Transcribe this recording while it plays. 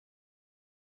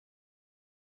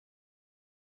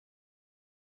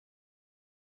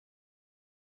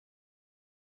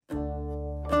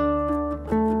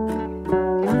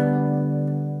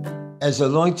As a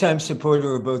longtime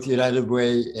supporter of both United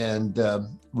Way and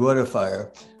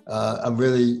Waterfire, I'm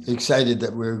really excited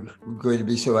that we're going to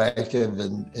be so active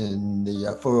in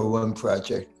the 401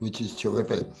 project, which is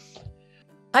terrific.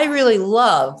 I really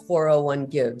love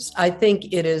 401Gives. I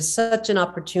think it is such an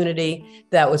opportunity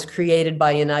that was created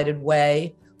by United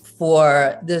Way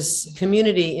for this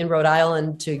community in Rhode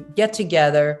Island to get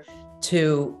together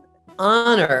to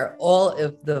honor all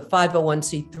of the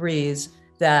 501c3s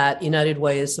that United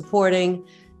Way is supporting.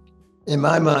 In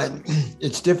my mind,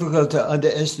 it's difficult to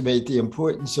underestimate the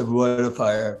importance of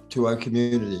Waterfire to our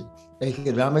community,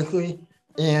 economically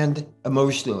and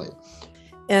emotionally.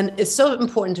 And it's so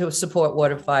important to support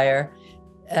Waterfire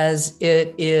as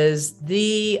it is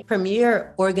the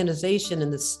premier organization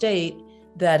in the state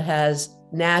that has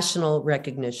national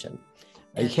recognition.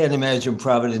 I can't imagine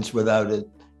Providence without it,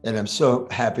 and I'm so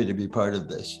happy to be part of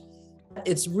this.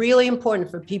 It's really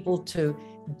important for people to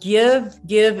give,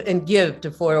 and give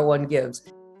to 401Gives.